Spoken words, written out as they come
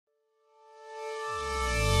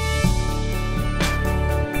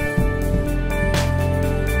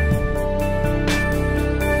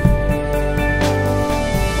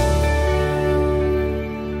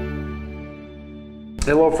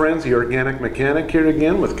Hello friends, the Organic Mechanic here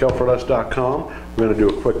again with Fertilizers.com. We're going to do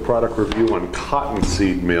a quick product review on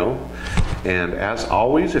Cottonseed Meal. And as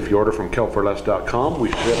always, if you order from Fertilizers.com,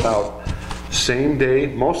 we ship out same day,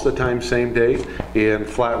 most of the time same day, in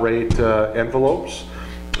flat rate envelopes.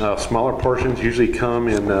 Smaller portions usually come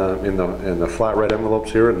in the flat rate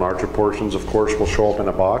envelopes here, and larger portions of course will show up in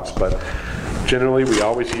a box, but generally we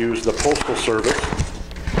always use the Postal Service.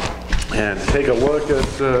 And take a look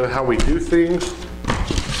at how we do things.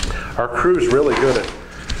 Our crew's really good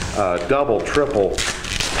at double, triple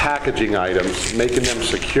packaging items, making them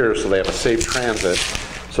secure so they have a safe transit,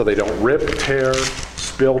 so they don't rip, tear,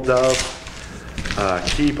 spill dust,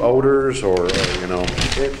 keep odors, or you know,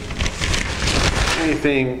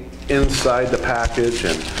 anything inside the package.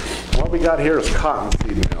 And what we got here is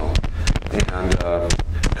Cottonseed Meal. And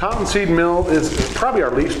Cottonseed Meal is probably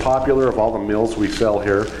our least popular of all the meals we sell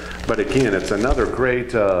here, but again, it's another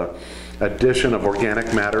great addition of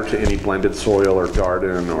organic matter to any blended soil or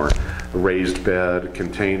garden or raised bed,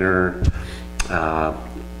 container,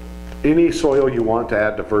 any soil you want to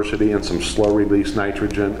add diversity and some slow release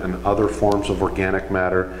nitrogen and other forms of organic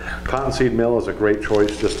matter. Cottonseed Meal is a great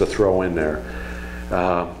choice just to throw in there.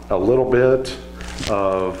 A little bit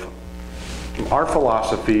of our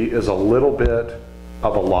philosophy is a little bit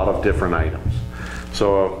of a lot of different items.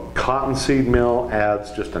 So Cottonseed Meal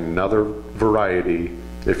adds just another variety.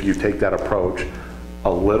 If you take that approach,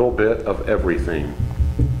 a little bit of everything.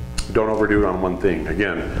 Don't overdo it on one thing.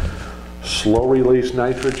 Again, slow release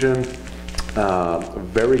nitrogen,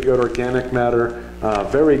 very good organic matter,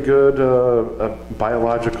 very good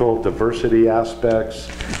biological diversity aspects,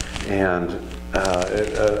 and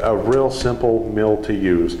a real simple meal to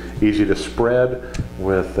use. Easy to spread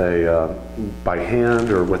with by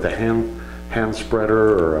hand or with a hand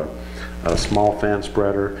spreader or a small fan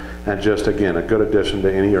spreader, and just again a good addition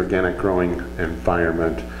to any organic growing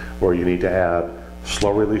environment where you need to add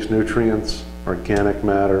slow release nutrients, organic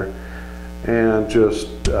matter, and just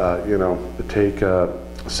you know, take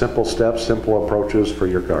simple steps, simple approaches for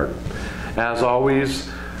your garden. As always,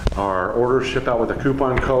 our orders ship out with a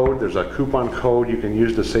coupon code. There's a coupon code you can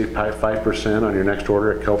use to save 5% on your next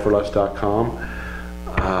order at Fertilizers.com.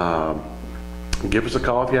 Give us a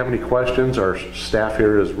call if you have any questions. Our staff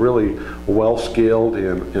here is really well skilled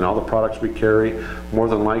in all the products we carry. More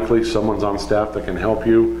than likely someone's on staff that can help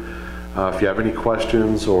you. If you have any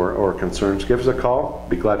questions or concerns, give us a call.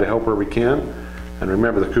 Be glad to help where we can. And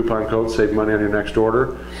remember, the coupon code, save money on your next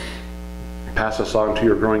order. Pass us on to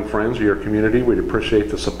your growing friends or your community. We'd appreciate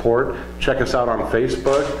the support. Check us out on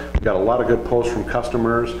Facebook. We've got a lot of good posts from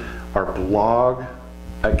customers. Our blog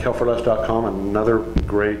at Fertilizers.com, another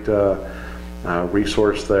great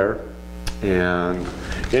resource there. And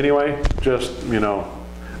anyway, just, you know,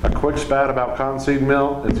 a quick spat about Cottonseed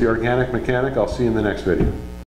Meal. It's the Organic Mechanic. I'll see you in the next video.